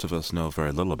that most of us know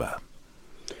very little about.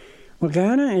 Well,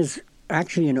 Guyana is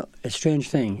actually a strange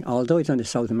thing. Although it's on the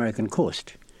South American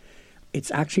coast,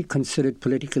 it's actually considered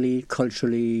politically,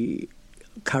 culturally,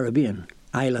 Caribbean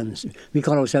islands. We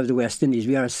call ourselves the West Indies.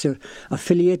 We are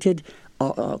affiliated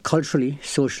culturally,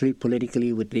 socially,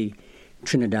 politically with the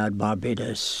Trinidad,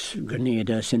 Barbados,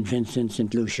 Grenada, St. Vincent,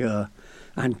 St. Lucia,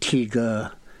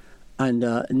 Antigua, and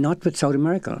not with South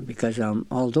America, because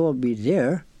although we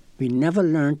there, we never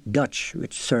learned Dutch,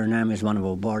 which Suriname is one of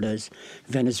our borders.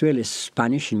 Venezuela is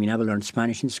Spanish, and we never learned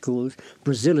Spanish in schools.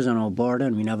 Brazil is on our border,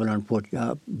 and we never learned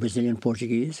Brazilian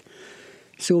Portuguese.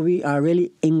 So we are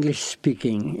really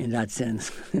English-speaking in that sense,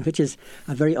 which is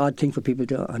a very odd thing for people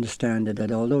to understand,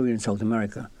 that although we're in South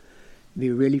America,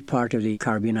 we're really part of the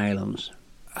Caribbean islands.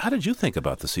 How did you think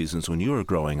about the seasons when you were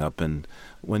growing up and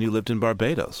when you lived in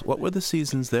Barbados? What were the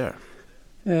seasons there?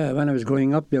 When I was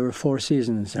growing up, there were 4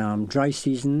 seasons. Dry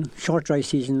season, short dry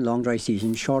season, long dry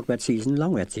season, short wet season,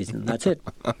 long wet season. That's it.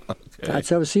 Okay.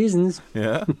 That's our seasons.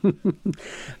 Yeah.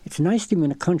 It's nice to be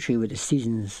in a country where the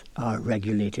seasons are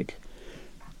regulated.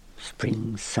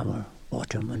 Spring, summer,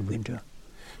 autumn, and winter.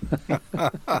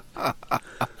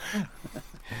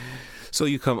 So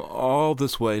you come all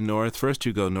this way north. First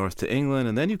you go north to England,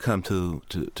 and then you come to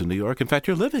New York. In fact,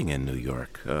 you're living in New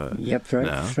York Yep, right,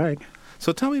 now. that's right.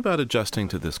 So tell me about adjusting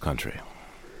to this country.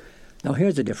 Now,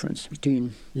 here's the difference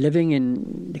between living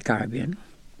in the Caribbean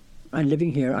and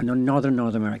living here in northern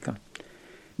North America.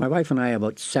 My wife and I,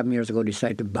 about 7 years ago,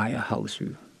 decided to buy a house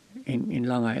in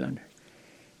Long Island.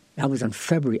 That was in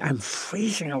February. I'm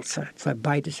freezing outside, so I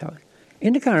buy this house.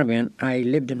 In the Caribbean, I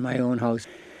lived in my own house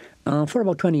for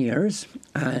about 20 years,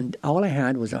 and all I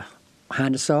had was a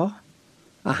handsaw,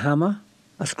 a hammer,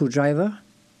 a screwdriver,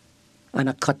 and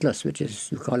a cutlass, which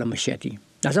is, you call a machete.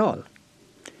 That's all.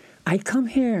 I come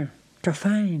here to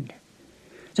find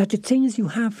that the things you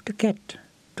have to get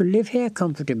to live here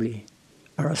comfortably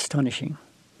are astonishing.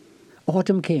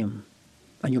 Autumn came,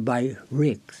 and you buy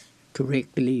rakes to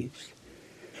rake the leaves.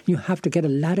 You have to get a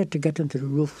ladder to get onto the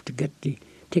roof to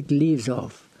take the leaves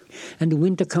off. And the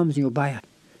winter comes, and you buy a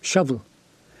shovel.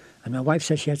 And my wife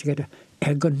says she has to get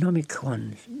ergonomic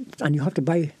ones. And you have to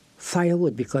buy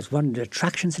firewood, because one of the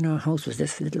attractions in our house was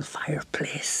this little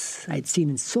fireplace I'd seen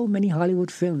in so many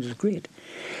Hollywood films. It was great.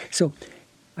 So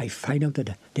I find out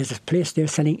that there's a place there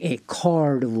selling a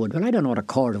cord of wood. Well, I don't know what a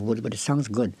cord of wood is, but it sounds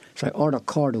good. So I ordered a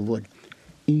cord of wood.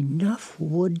 Enough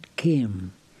wood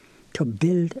came to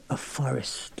build a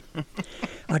forest.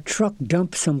 A truck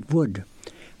dumped some wood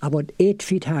about 8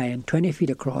 feet high and 20 feet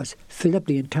across, filled up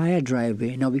the entire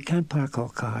driveway. Now we can't park our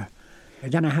car.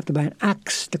 And then I have to buy an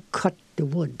axe to cut the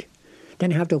wood.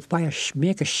 Then I have to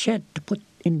make a shed to put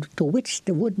into which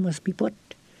the wood must be put.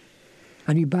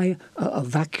 And you buy a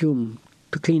vacuum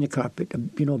to clean the carpet, a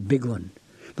big one.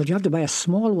 But you have to buy a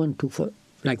small one too, for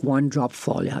like one drop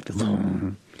fall. You have to.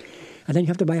 And then you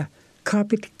have to buy a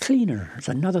carpet cleaner. It's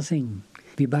another thing.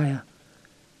 You buy a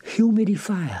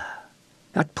humidifier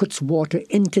that puts water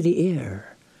into the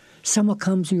air. Summer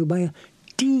comes and you buy a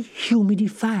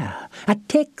dehumidifier that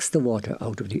takes the water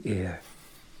out of the air.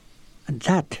 And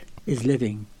that is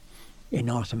living in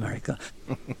North America.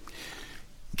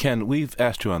 Ken, we've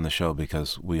asked you on the show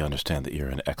because we understand that you're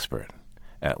an expert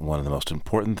at one of the most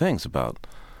important things about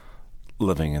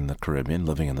living in the Caribbean,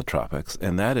 living in the tropics,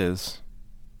 and that is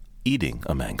eating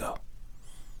a mango.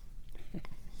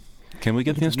 Can we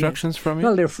get the instructions from you?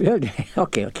 Well,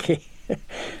 okay.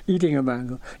 Eating a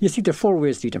mango. You see, there are 4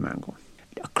 ways to eat a mango.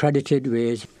 Accredited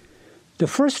ways. The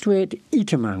first way to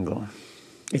eat a mango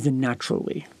is the natural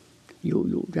way.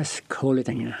 You just hold it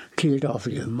and you clear it off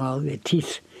with your mouth, your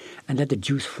teeth, and let the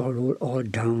juice flow all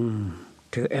down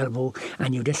to your elbow,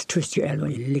 and you just twist your elbow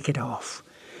and you lick it off.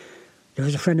 There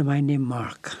was a friend of mine named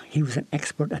Mark. He was an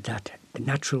expert at that, the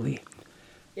natural way.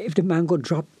 If the mango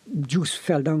juice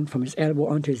fell down from his elbow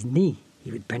onto his knee,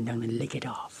 he would bend down and lick it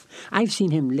off. I've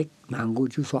seen him lick mango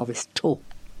juice off his toe.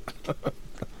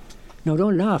 Now,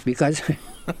 don't laugh, because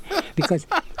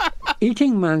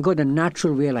eating mango the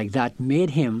natural way like that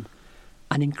made him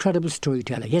an incredible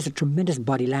storyteller. He has a tremendous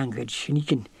body language, and he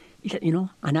can,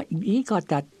 he got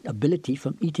that ability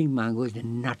from eating mangoes the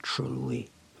natural way.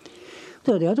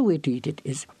 So the other way to eat it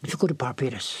is, if you go to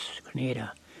Barbados,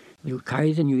 Grenada, you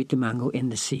carry it and you eat the mango in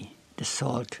the sea, the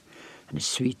salt and the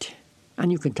sweet,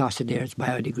 and you can toss it there, it's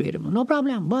biodegradable, no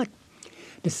problem. But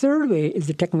the third way is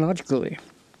the technological way.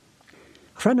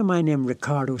 A friend of mine named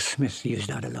Ricardo Smith used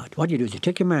that a lot. What you do is you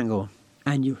take your mango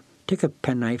and you take a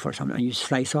penknife or something and you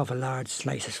slice off a large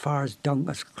slice as far as down,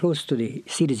 as close to the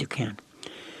seed as you can.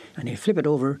 And you flip it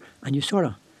over and you sort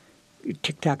of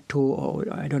tic-tac-toe,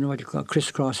 or I don't know what you call it,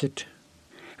 crisscross it.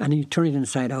 And then you turn it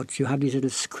inside out. So you have these little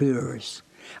squares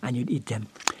and you'd eat them.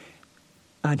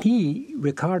 And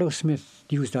Ricardo Smith,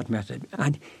 used that method.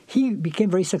 And he became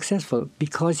very successful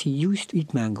because he used to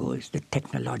eat mangoes the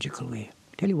technological way.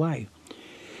 I'll tell you why.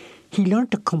 He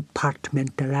learned to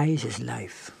compartmentalize his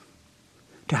life,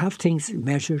 to have things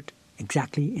measured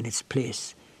exactly in its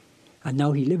place. And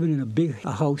now he living in a big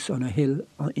house on a hill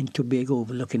in Tobago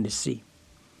overlooking the sea.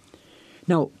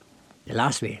 Now, the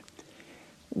last way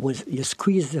was you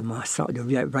squeeze the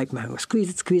ripe mango, squeeze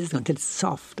it until it's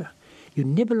soft. You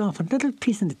nibble off a little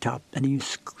piece on the top and then you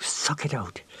suck it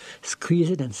out. Squeeze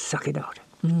it and suck it out.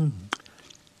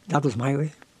 That was my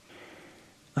way.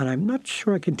 And I'm not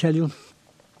sure I can tell you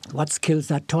what skills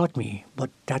that taught me, but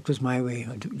that was my way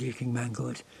of eating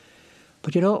mangoes.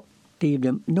 But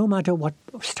Steve, no matter what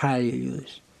style you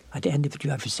use, at the end of it you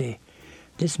have to say,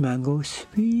 this mango is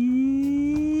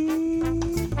sweet.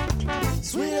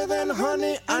 Sweeter than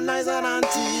honey and nicer than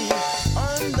tea.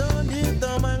 Underneath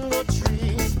the mango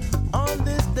tree. On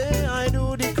this day I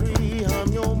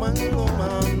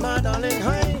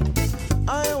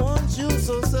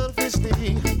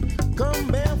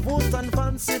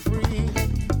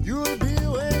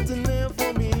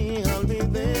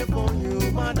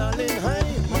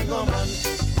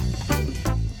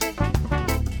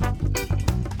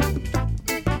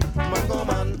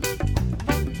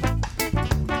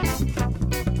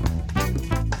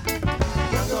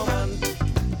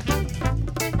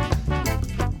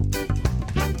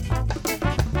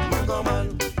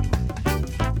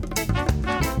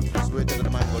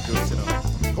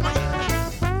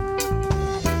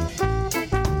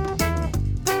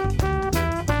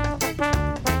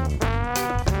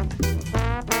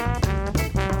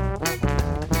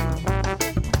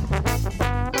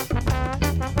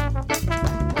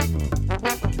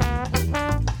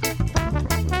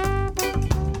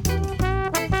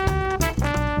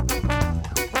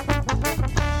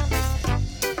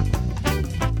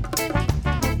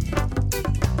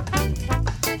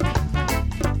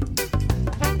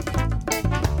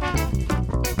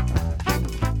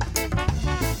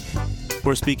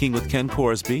We're speaking with Ken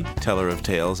Corsby, teller of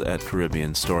tales at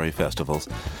Caribbean story festivals.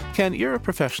 Ken, you're a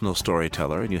professional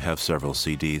storyteller and you have several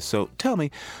CDs. So tell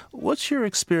me, what's your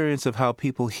experience of how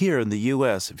people here in the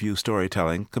U.S. view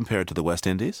storytelling compared to the West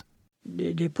Indies?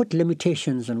 They put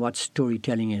limitations on what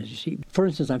storytelling is. You see, for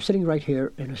instance, I'm sitting right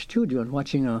here in a studio and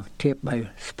watching a tape by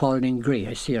Spalding Gray.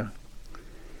 I see a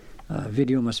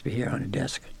video must be here on the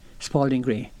desk. Spalding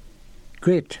Gray.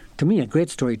 Great, to me, a great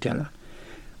storyteller.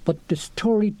 But the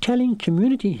storytelling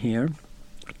community here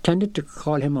tended to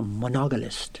call him a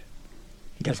monologuist.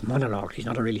 He does monologues. He's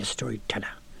not really a storyteller.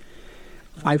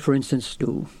 I, for instance,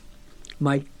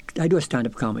 I do a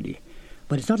stand-up comedy,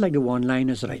 but it's not like the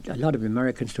one-liners that a lot of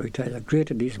American storytellers are great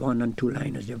at these one- and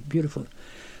two-liners. They're beautiful.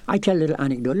 I tell little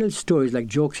anecdotes, little stories, like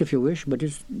jokes if you wish, but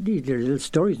they're little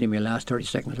stories. They may last 30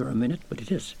 seconds or a minute, but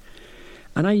it is.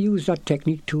 And I use that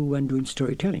technique too when doing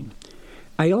storytelling.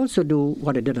 I also do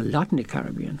what I did a lot in the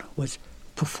Caribbean, was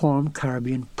perform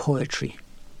Caribbean poetry.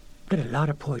 Did a lot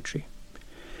of poetry.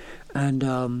 And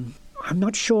I'm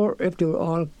not sure if they were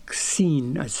all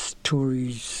seen as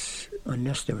stories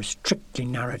unless they were strictly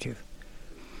narrative.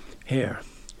 Here,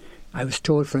 I was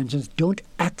told, for instance, don't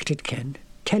act it, Ken.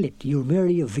 Tell it. You're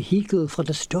merely a vehicle for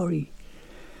the story.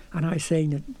 And I was saying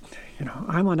that,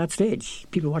 I'm on that stage,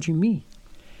 people watching me.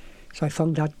 So I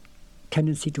found that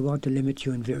tendency to want to limit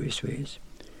you in various ways.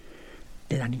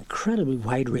 There's an incredibly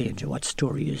wide range of what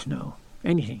story is now.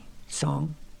 Anything.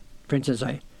 Song. For instance,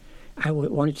 I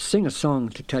wanted to sing a song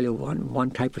to tell you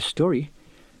one type of story.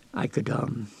 I could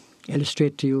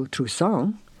illustrate to you through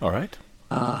song. All right.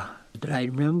 That I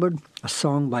remembered a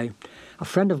song by a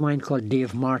friend of mine called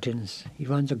Dave Martins. He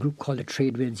runs a group called the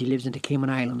Trade Winds. He lives in the Cayman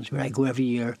Islands, where I go every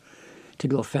year to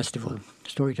do a festival,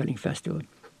 storytelling festival.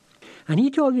 And he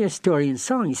told me a story in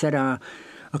song. He said,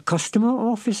 a customer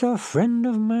officer friend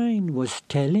of mine was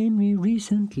telling me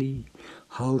recently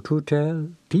how to tell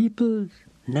people's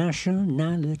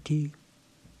nationality.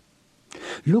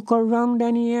 Look around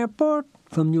any airport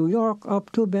from New York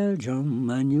up to Belgium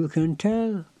and you can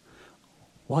tell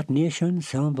what nation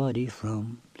somebody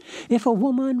from. If a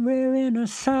woman wearing a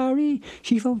sari,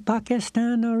 she from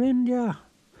Pakistan or India.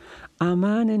 A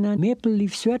man in a maple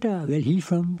leaf sweater, well, he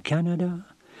from Canada.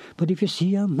 But if you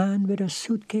see a man with a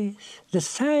suitcase the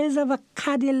size of a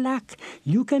Cadillac,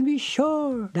 you can be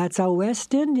sure that's a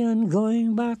West Indian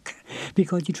going back,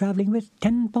 because you're traveling with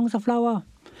 10 pounds of flour,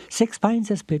 6 pints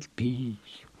of split peas,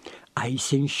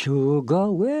 icing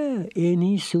sugar, where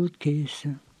any suitcase,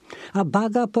 a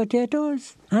bag of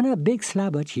potatoes and a big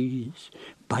slab of cheese,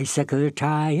 bicycle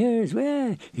tires,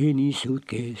 where any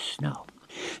suitcase. Now,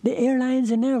 the airlines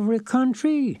in every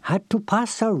country had to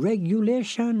pass a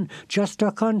regulation just to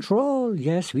control,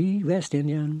 yes, we West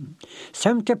Indian.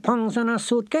 70 pounds in a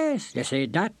suitcase, they say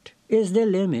that is the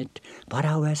limit. But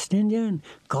a West Indian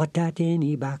got that in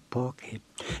his back pocket.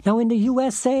 Now in the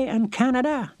USA and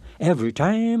Canada, every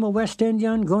time a West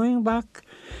Indian going back,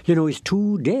 it's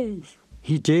 2 days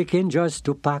he taking just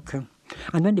to pack.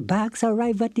 And when the bags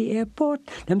arrive at the airport,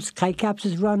 them skycaps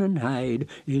is run and hide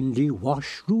in the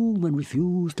washroom and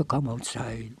refuse to come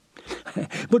outside.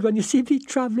 But when you see me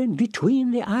traveling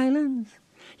between the islands,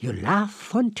 you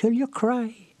laugh until you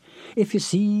cry. If you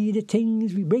see the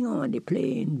things we bring on the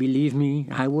plane, believe me,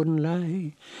 I wouldn't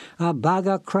lie. A bag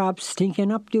of crabs stinking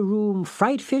up the room,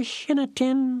 fried fish in a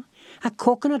tin, a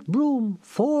coconut broom,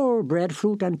 4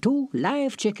 breadfruit and 2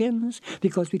 live chickens,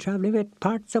 because we travel with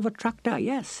parts of a tractor,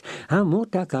 yes, a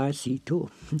motor car seat too.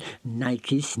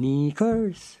 Nike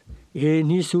sneakers in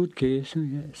his suitcase,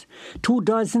 yes. 2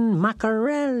 dozen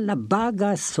mackerel, a bag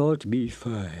of salt beef,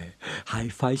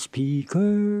 hi-fi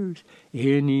speakers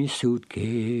in his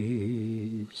suitcase.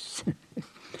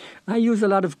 I use a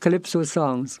lot of calypso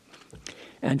songs.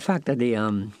 In fact,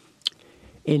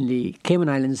 in the Cayman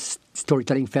Islands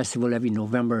Storytelling Festival every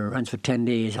November, runs for 10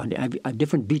 days, on a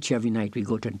different beach every night we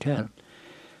go to and tell.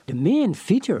 The main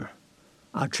feature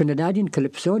are Trinidadian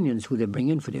calypsonians who they bring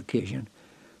in for the occasion,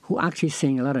 who actually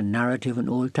sing a lot of narrative and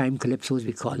old-time calypsos,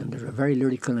 we call them. They're very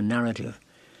lyrical and narrative,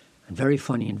 and very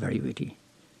funny and very witty.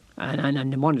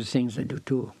 And one of the things I do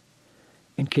too,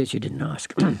 in case you didn't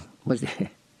ask, was the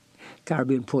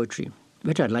Caribbean poetry,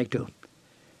 which I'd like to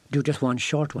do just one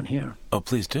short one here. Oh,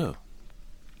 please do.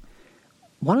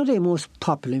 One of the most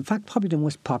popular, in fact, probably the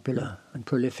most popular and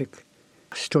prolific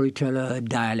storyteller,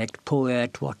 dialect,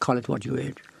 poet, call it what you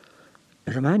will,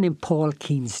 is a man named Paul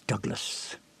Keynes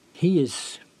Douglas. He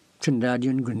is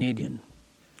Trinidadian, Grenadian.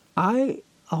 I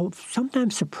am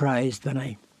sometimes surprised and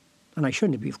I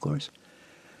shouldn't be, of course,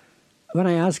 when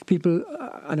I ask people,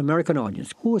 an American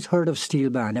audience, who has heard of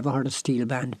steel band, ever heard of steel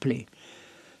band play?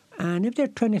 And if there are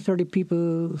 20, 30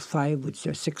 people, 5 would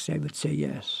say, 6 I would say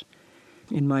yes.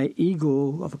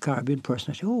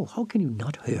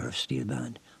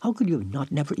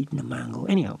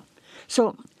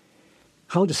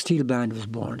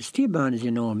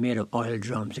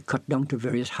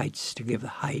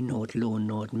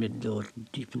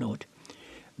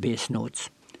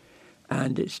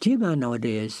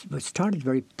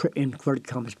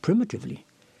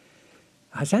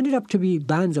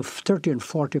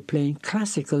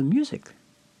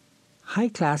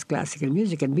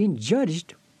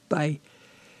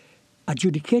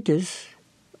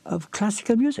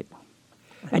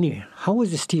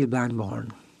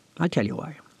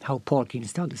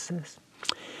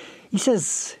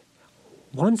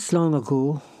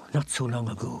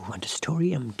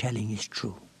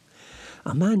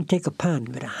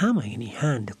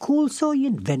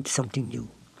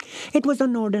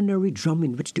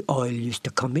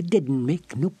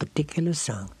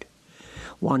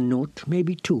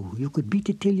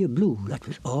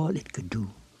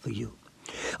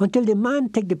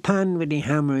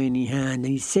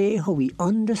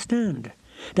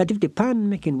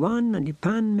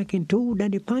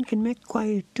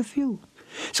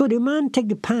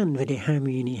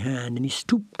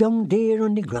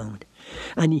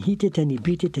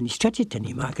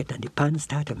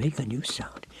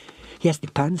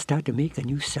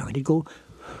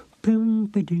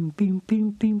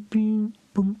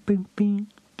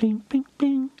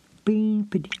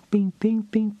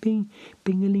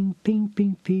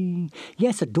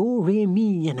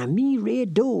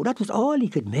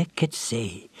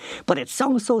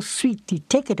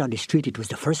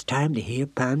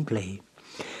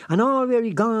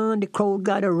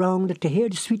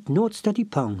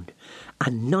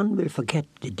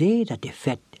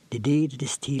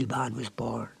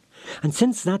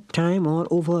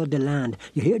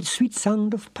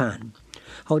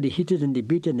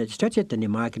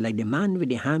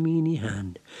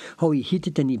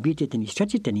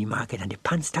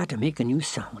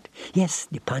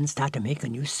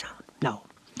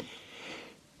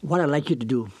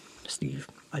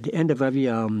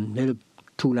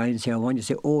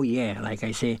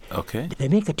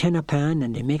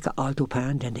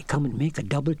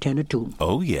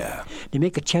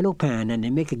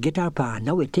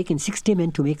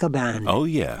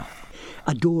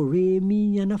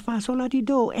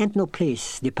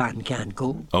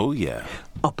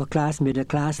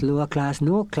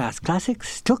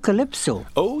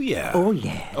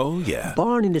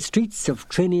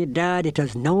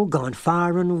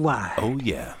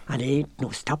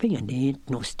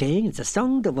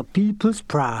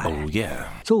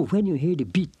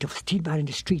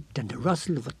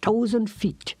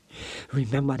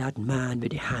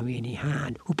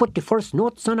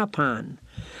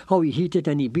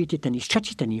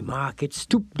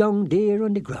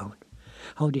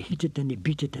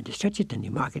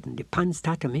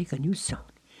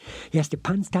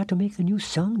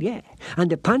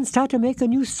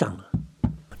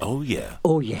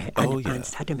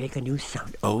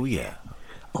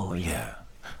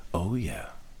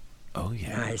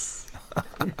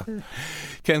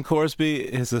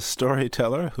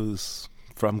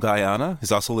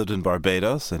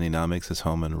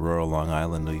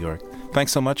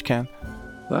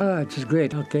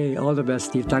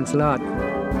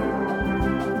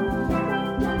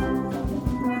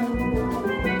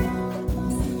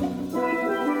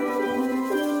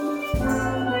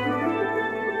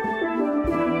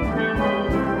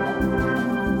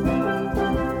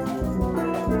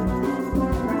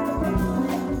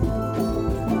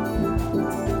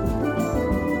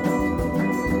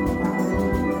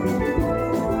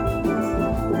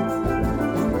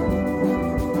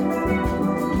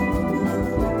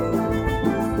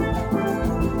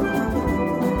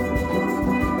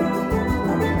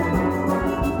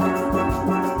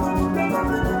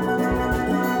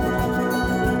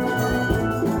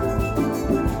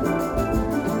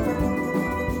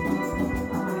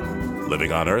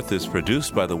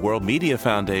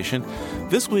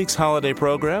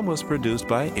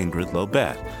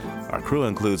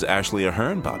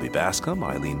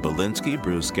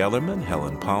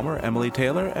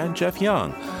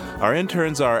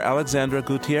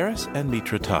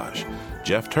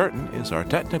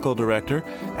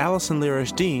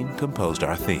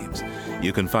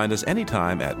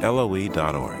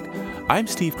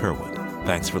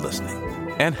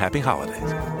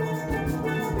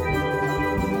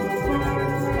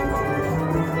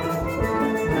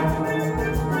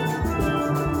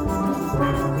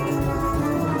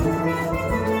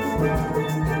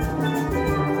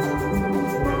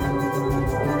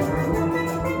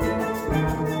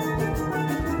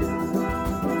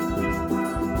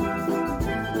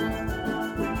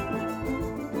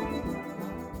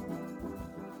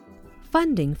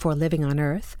 Funding for Living on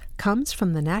Earth comes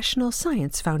from the National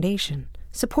Science Foundation,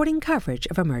 supporting coverage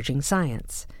of emerging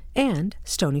science, and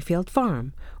Stonyfield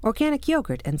Farm, organic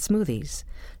yogurt and smoothies.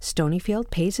 Stonyfield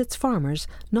pays its farmers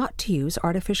not to use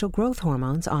artificial growth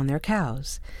hormones on their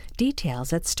cows.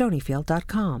 Details at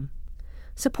stonyfield.com.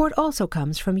 Support also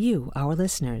comes from you, our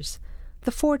listeners,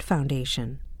 the Ford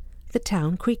Foundation, the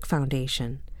Town Creek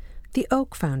Foundation, the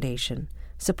Oak Foundation,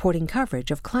 supporting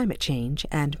coverage of climate change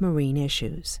and marine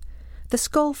issues, the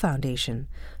Skoll Foundation,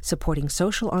 supporting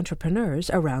social entrepreneurs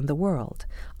around the world,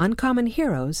 uncommon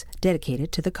heroes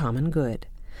dedicated to the common good.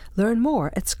 Learn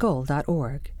more at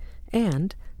skoll.org.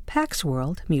 And Pax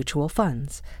World Mutual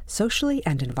Funds, socially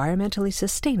and environmentally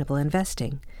sustainable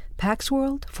investing. Pax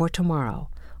World for tomorrow.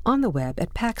 On the web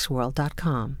at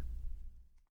paxworld.com.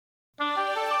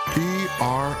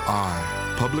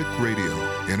 PRI, Public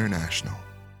Radio International.